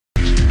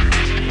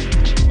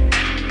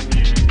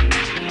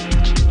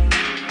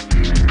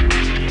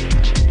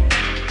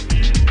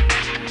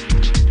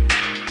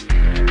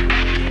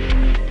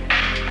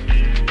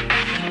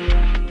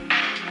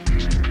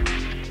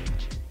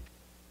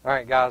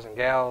guys and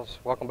gals,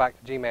 welcome back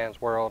to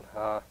Gman's World.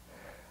 I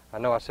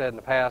know I said in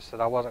the past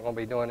that I wasn't going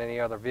to be doing any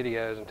other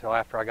videos until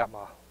after I got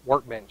my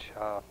workbench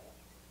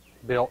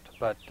built,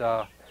 but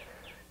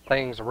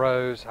things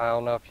arose. I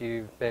don't know if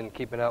you've been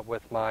keeping up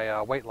with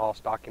my weight loss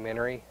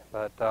documentary,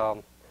 but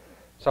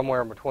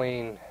somewhere in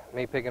between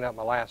me picking up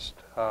my last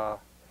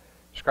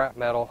scrap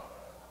metal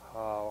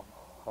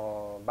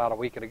about a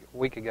week and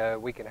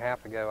a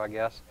half ago, I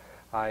guess,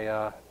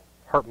 I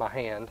hurt my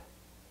hand.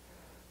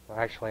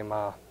 Actually,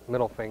 my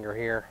middle finger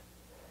here,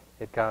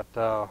 it got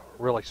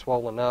really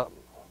swollen up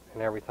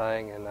and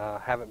everything, and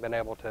haven't been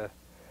able to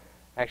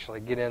actually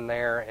get in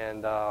there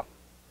and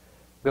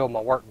build my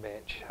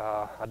workbench.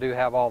 I do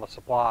have all the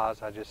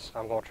supplies.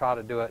 I'm going to try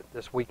to do it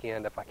this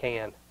weekend if I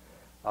can.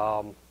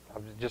 I've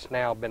just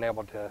now been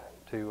able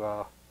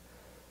to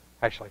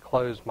actually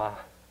close my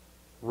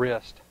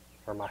wrist,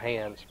 or my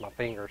hands, my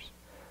fingers.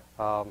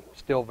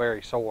 Still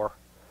very sore.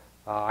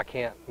 I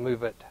can't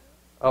move it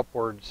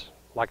upwards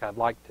like I'd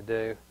like to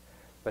do,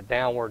 but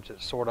downwards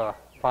it's sort of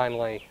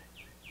finally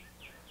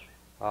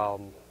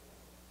gotten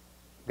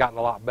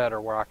a lot better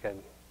where I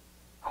can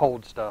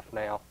hold stuff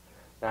now.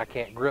 Now I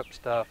can't grip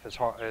stuff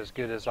as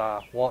good as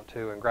I want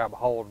to and grab a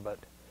hold, but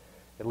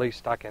at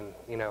least I can,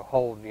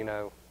 hold,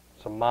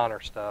 some minor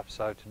stuff.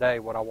 So today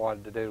what I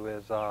wanted to do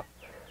is I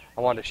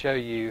wanted to show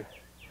you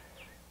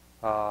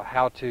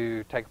how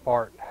to take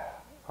apart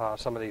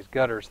some of these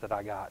gutters that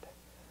I got.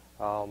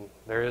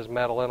 There is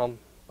metal in them,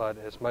 but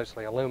it's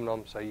mostly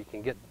aluminum, so you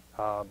can get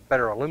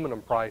better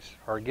aluminum price,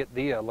 or get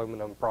the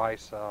aluminum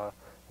price,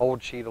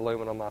 old sheet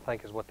aluminum I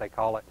think is what they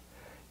call it,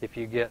 if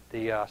you get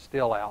the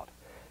steel out.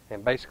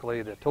 And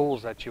basically the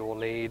tools that you will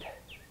need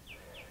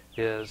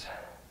is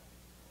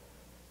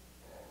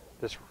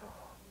this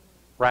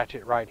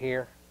ratchet right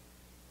here,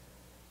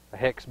 a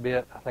hex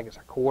bit. I think it's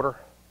a quarter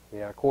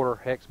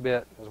hex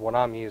bit is what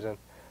I'm using.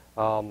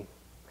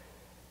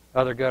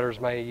 Other gutters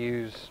may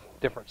use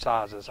different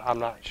sizes, I'm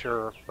not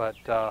sure, but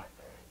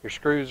your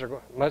screws are,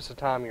 most of the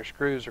time your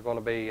screws are going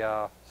to be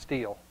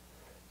steel.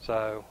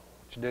 So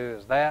what you do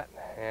is that,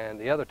 and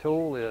the other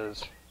tool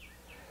is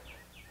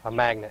a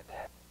magnet.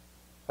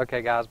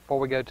 Okay guys, before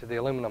we go to the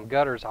aluminum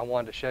gutters, I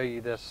wanted to show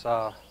you this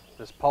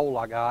this pole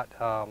I got.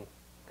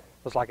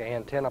 Looks like an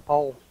antenna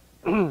pole.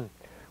 When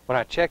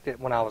I checked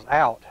it when I was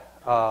out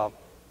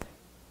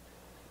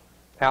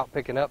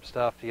picking up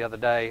stuff the other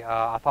day,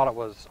 I thought it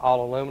was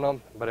all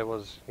aluminum, but it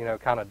was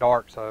kind of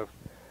dark, so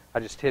I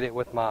just hit it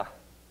with my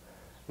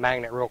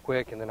magnet real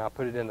quick, and then I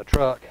put it in the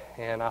truck,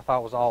 and I thought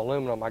it was all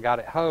aluminum. I got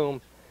it home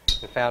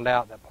and found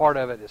out that part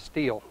of it is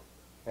steel,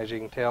 as you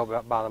can tell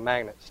by the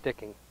magnet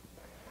sticking.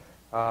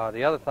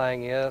 The other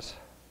thing is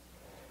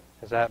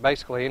that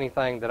basically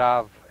anything that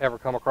I've ever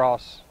come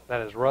across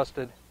that is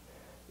rusted,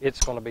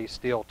 it's going to be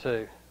steel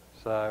too,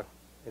 so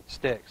it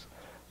sticks.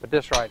 But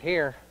this right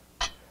here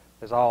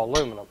is all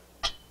aluminum.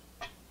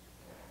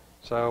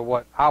 So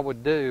what I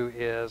would do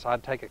is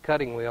I'd take a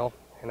cutting wheel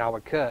and I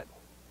would cut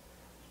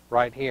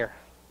right here,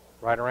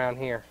 right around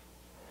here,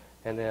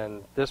 and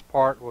then this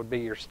part would be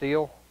your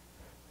steel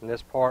and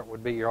this part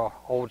would be your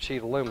old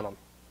sheet aluminum,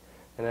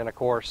 and then of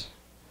course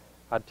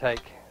I'd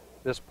take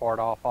this part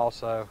off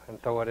also and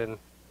throw it in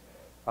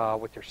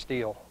with your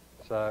steel.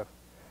 So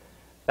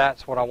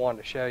that's what I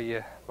wanted to show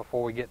you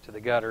before we get to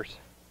the gutters,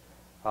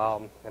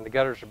 and the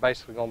gutters are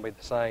basically going to be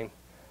the same.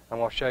 I'm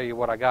going to show you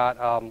what I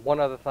got. One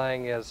other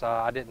thing is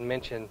I didn't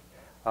mention,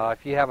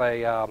 if you have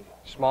a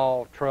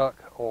small truck,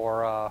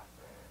 or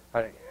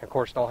of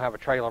course don't have a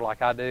trailer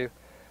like I do,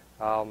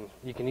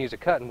 you can use a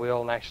cutting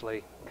wheel and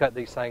actually cut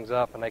these things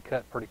up, and they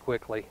cut pretty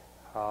quickly.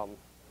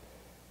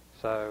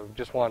 So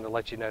just wanted to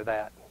let you know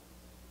that.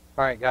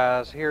 Alright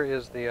guys, here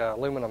is the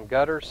aluminum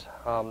gutters.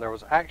 There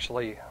was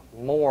actually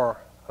more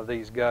of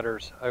these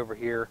gutters over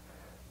here,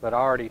 but I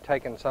already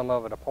taken some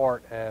of it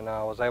apart, and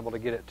I was able to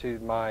get it to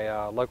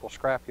my local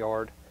scrap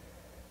yard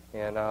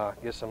and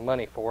get some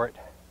money for it.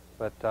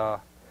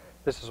 But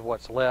this is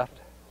what's left.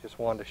 Just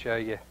wanted to show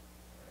you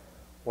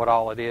what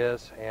all it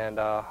is, and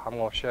I'm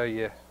going to show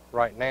you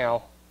right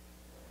now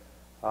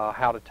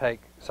how to take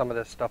some of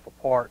this stuff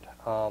apart.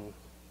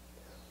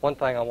 One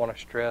thing I want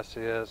to stress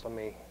is, let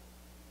me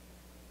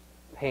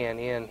pan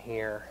in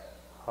here,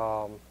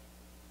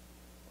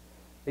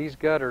 these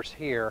gutters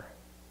here,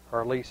 or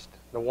at least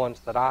the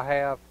ones that I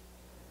have,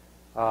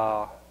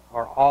 are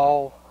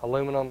all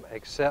aluminum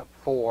except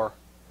for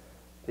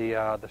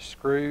the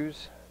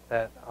screws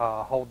that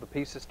hold the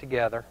pieces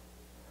together.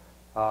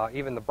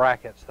 Even the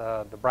brackets,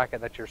 the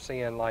bracket that you're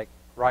seeing like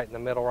right in the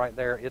middle right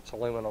there, it's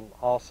aluminum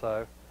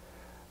also.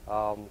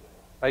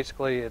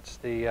 Basically it's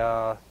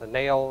the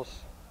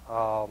nails,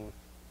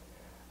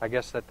 I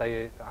guess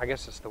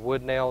it's the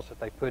wood nails that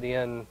they put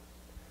in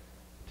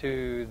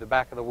to the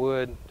back of the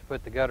wood to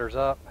put the gutters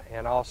up,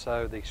 and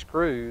also the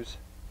screws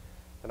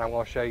that I'm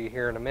going to show you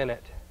here in a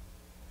minute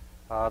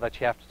that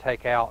you have to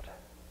take out.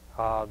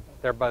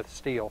 They're both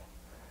steel,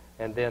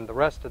 and then the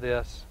rest of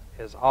this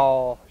is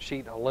all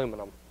sheet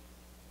aluminum.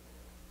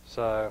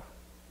 So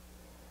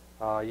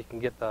you can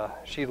get the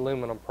sheet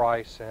aluminum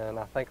price, and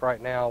I think right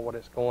now what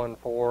it's going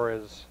for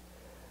is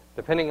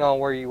depending on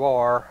where you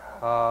are,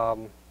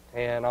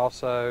 and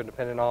also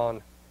depending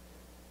on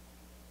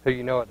who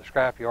you know at the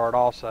scrapyard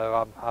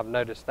also, I've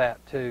noticed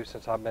that too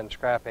since I've been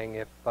scrapping.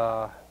 If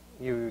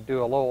you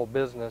do a little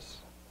business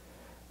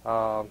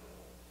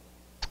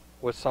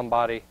with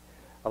somebody,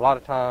 a lot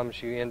of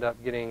times you end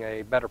up getting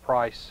a better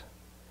price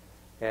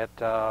at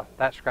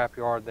that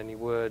scrapyard than you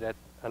would at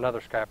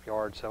another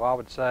scrapyard. So I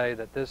would say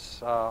that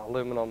this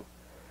aluminum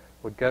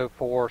would go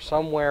for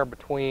somewhere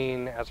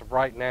between, as of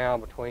right now,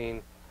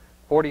 between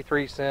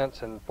 43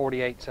 cents and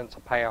 48 cents a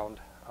pound.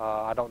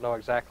 I don't know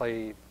exact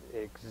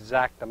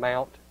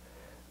amount,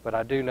 but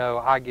I do know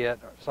I get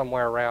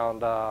somewhere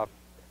around,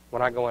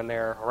 when I go in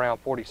there, around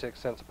 46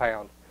 cents a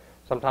pound.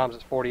 Sometimes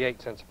it's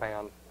 48 cents a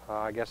pound.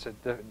 I guess it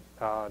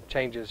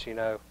changes, you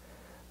know,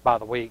 by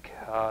the week,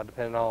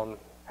 depending on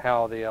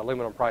how the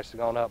aluminum price has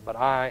gone up. But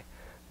I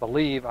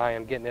believe I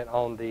am getting it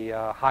on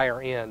the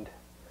higher end.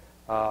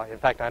 In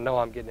fact, I know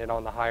I'm getting it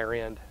on the higher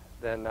end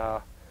than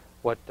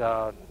what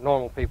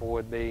normal people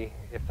would be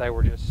if they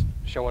were just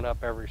showing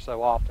up every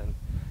so often.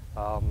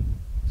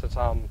 Since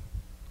I'm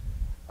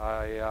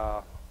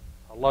a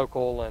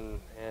local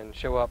and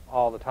show up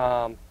all the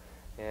time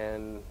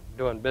and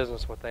doing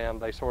business with them,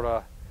 they sort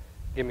of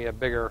give me a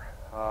bigger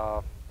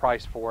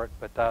price for it.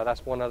 But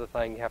that's one other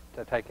thing you have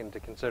to take into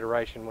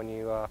consideration when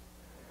you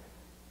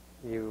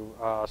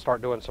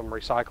start doing some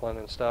recycling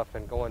and stuff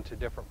and going to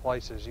different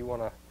places. You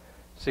want to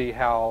see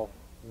how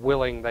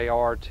willing they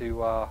are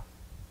to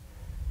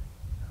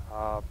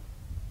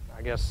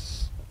I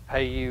guess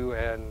pay you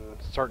in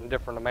certain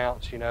different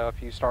amounts. You know,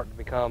 if you start to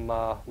become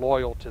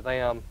loyal to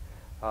them,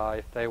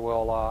 if they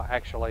will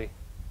actually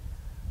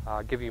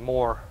give you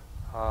more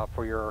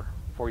for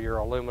your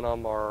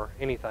aluminum or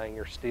anything,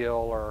 your steel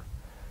or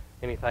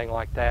anything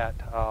like that.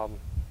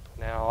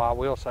 Now I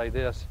will say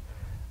this,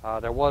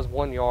 there was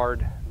one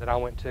yard that I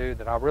went to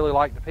that I really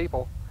liked the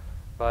people,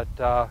 but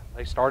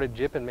they started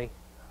gypping me.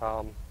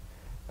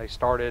 They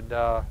started,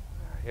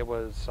 it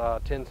was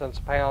 10 cents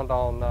a pound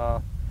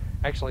on,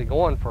 actually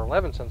going for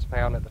 11 cents a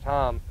pound at the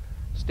time,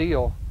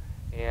 steel,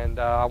 and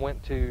I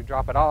went to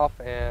drop it off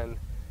and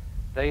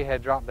they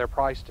had dropped their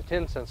price to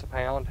 10 cents a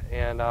pound,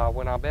 and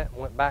when I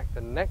went back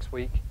the next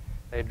week,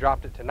 they had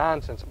dropped it to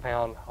 9 cents a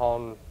pound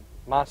on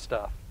my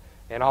stuff,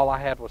 and all I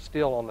had was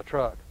steel on the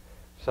truck.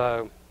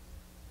 So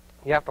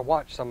you have to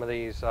watch some of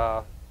these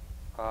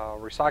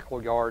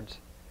recycle yards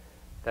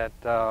that,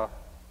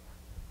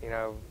 you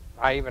know,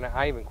 I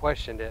even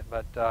questioned it,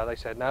 but they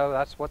said, no,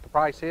 that's what the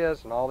price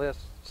is and all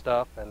this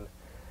stuff. And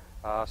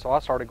so I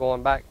started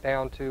going back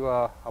down to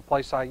a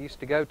place I used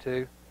to go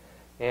to,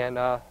 and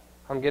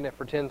I'm getting it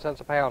for 10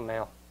 cents a pound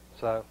now.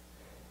 So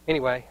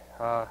anyway,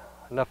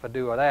 enough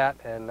ado of that,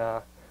 and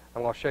I'm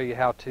going to show you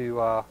how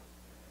to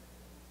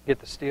get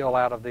the steel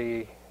out of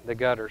the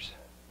gutters.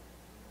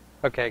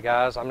 Okay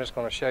guys, I'm just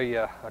going to show you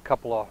a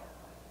couple of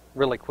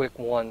really quick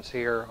ones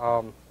here.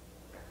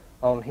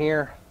 On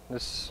here,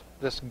 this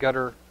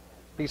gutter,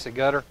 piece of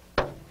gutter,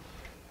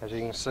 as you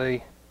can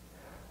see,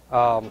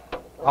 all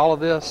of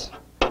this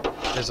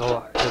is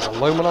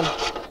aluminum,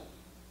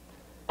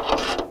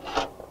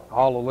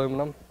 all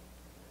aluminum.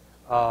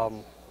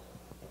 All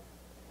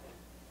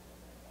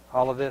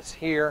of this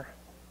here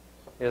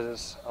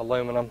is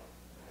aluminum,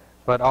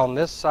 but on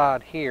this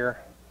side here,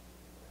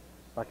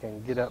 if I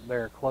can get up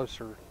there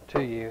closer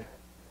to you,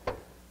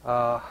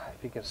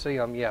 if you can see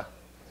them, yeah,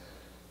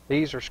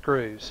 these are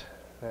screws.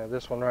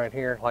 This one right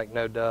here, like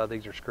no duh,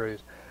 these are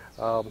screws,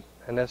 and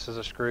this is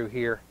a screw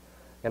here,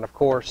 and of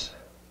course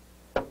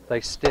they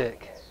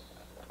stick.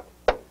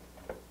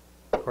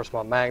 Of course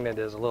my magnet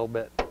is a little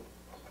bit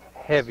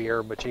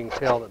heavier, but you can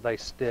tell that they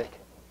stick,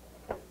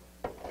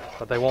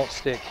 but they won't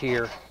stick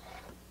here.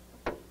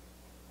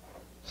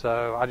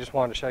 So I just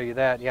wanted to show you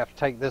that. You have to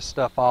take this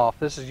stuff off.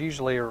 This is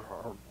usually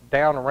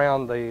down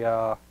around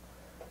the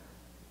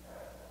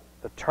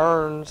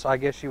turns, I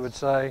guess you would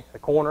say, the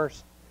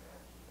corners.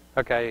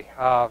 Okay,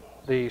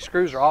 the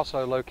screws are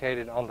also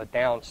located on the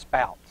down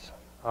spouts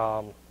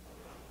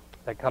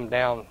that come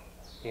down,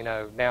 you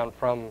know, down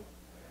from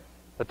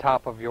the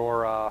top of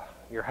your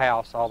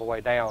house all the way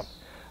down.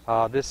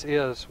 This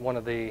is one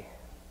of the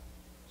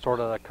sort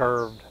of the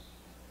curved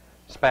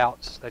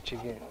spouts that you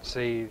can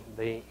see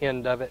the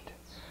end of it,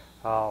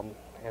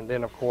 and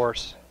then of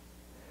course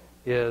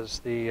is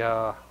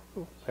the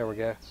there we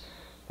go.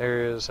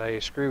 There is a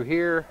screw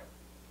here,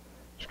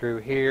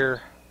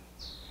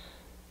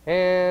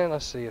 and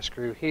let's see, a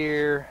screw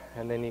here,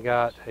 and then you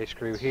got a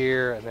screw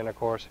here, and then of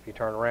course if you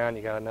turn around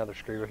you got another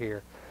screw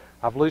here.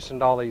 I've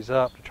loosened all these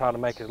up to try to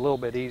make it a little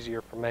bit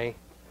easier for me.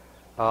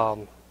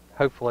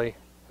 Hopefully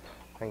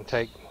I can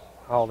take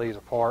all these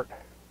apart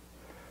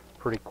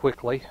pretty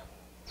quickly.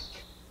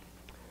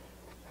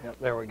 Yep,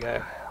 there we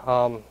go.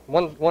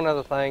 One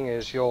other thing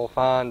is you'll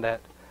find that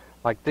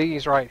like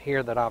these right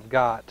here that I've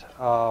got,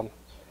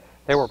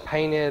 they were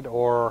painted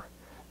or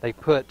they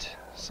put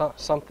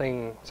some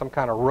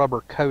kind of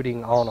rubber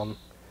coating on them,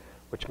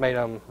 which made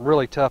them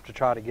really tough to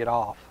try to get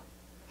off.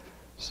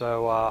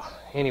 So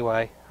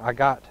anyway, I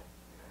got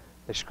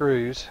the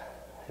screws,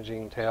 as you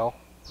can tell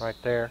right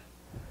there.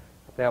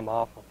 them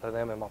off. I'll throw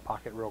them in my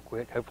pocket real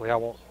quick. Hopefully I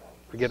won't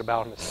forget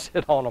about them and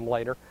sit on them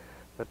later.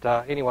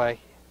 But anyway,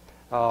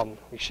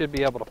 you should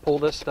be able to pull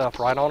this stuff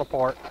right on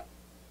apart,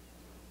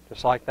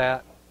 just like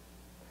that.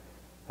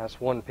 That's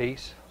one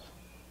piece.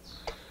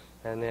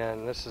 And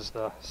then this is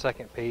the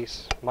second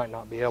piece. Might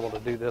not be able to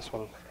do this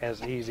one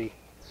as easy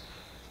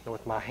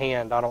with my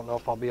hand. I don't know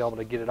if I'll be able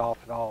to get it off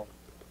at all.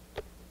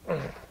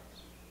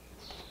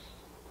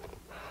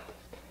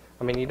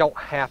 I mean, you don't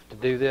have to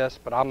do this,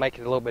 but I'll make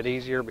it a little bit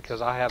easier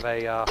because I have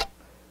a,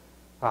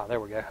 there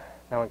we go,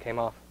 that one came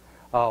off.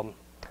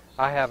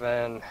 I have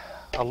an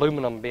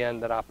aluminum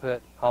bin that I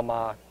put on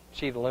my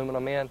sheet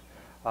aluminum in.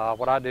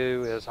 What I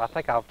do is, I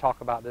think I've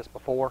talked about this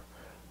before,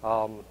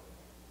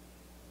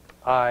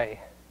 I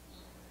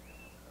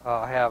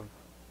have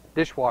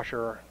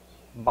dishwasher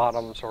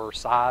bottoms or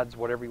sides,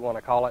 whatever you want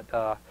to call it,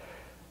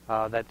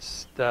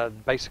 that's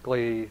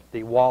basically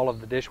the wall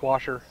of the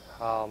dishwasher,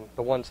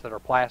 the ones that are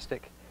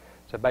plastic.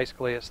 So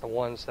basically it's the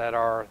ones that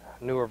are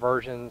newer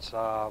versions,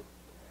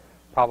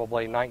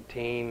 probably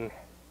 1970s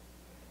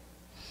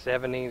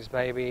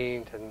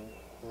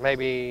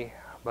maybe,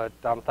 but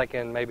I'm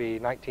thinking maybe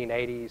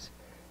 1980s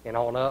and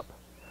on up,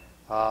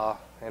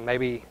 and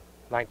maybe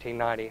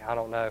 1990, I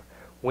don't know,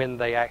 when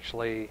they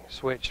actually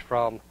switched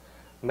from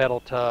metal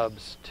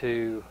tubs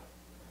to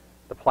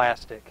the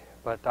plastic.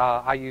 But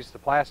I use the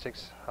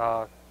plastics,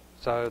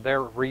 so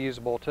they're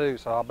reusable too,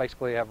 so I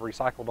basically have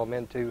recycled them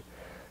into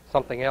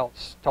something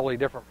else totally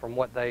different from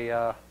what they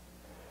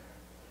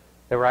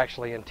were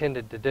actually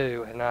intended to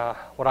do. And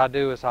what I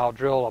do is I'll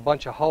drill a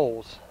bunch of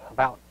holes,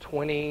 about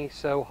 20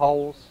 so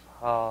holes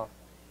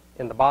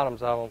in the bottom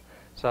zone,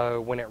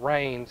 so when it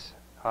rains,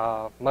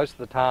 most of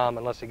the time,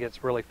 unless it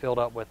gets really filled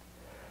up with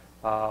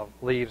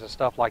leaves and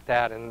stuff like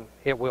that, and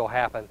it will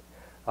happen,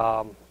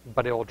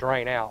 but it will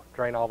drain all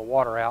the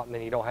water out, and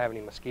then you don't have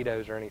any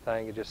mosquitoes or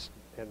anything. It just,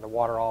 and the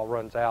water all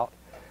runs out,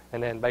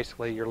 and then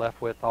basically you're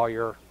left with all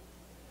your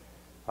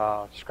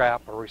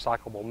scrap or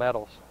recyclable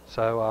metals.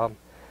 So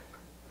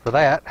for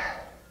that,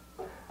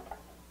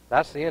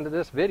 that's the end of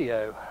this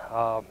video.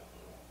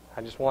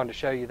 I just wanted to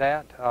show you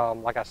that.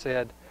 Like I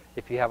said,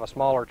 if you have a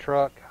smaller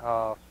truck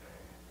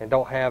and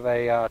don't have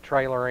a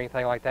trailer or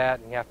anything like that,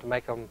 and you have to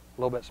make them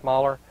a little bit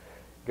smaller,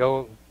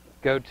 go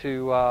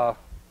to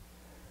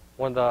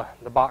one of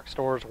the box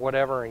stores or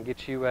whatever and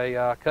get you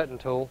a cutting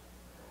tool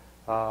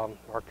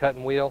or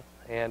cutting wheel,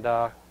 and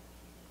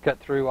cut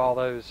through all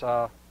those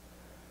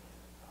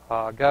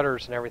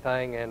gutters and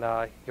everything,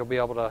 and you'll be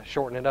able to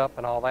shorten it up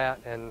and all that,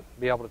 and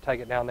be able to take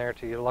it down there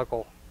to your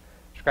local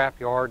scrap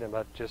yard.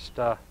 But just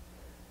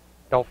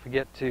don't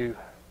forget to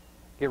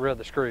get rid of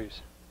the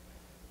screws.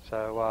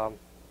 So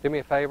do me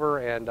a favor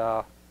and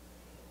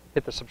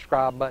hit the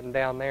subscribe button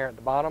down there at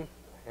the bottom,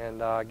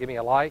 and give me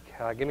a like,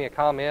 give me a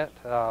comment.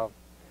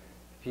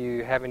 If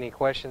you have any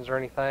questions or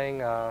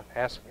anything,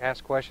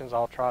 ask questions.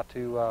 I'll try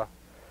to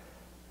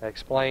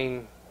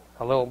explain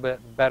a little bit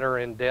better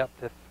in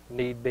depth if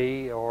need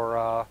be,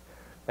 or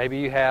maybe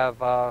you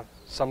have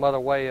some other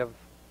way of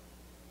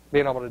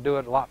being able to do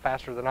it a lot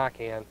faster than I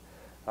can.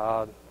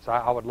 So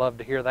I would love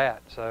to hear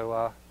that.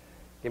 So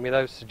give me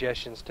those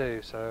suggestions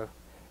too. So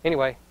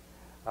anyway,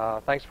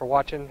 thanks for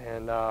watching,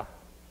 and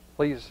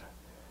please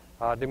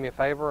do me a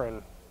favor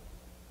and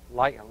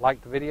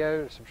like the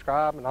video,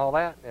 subscribe and all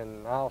that,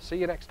 and I'll see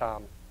you next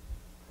time.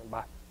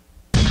 Bye.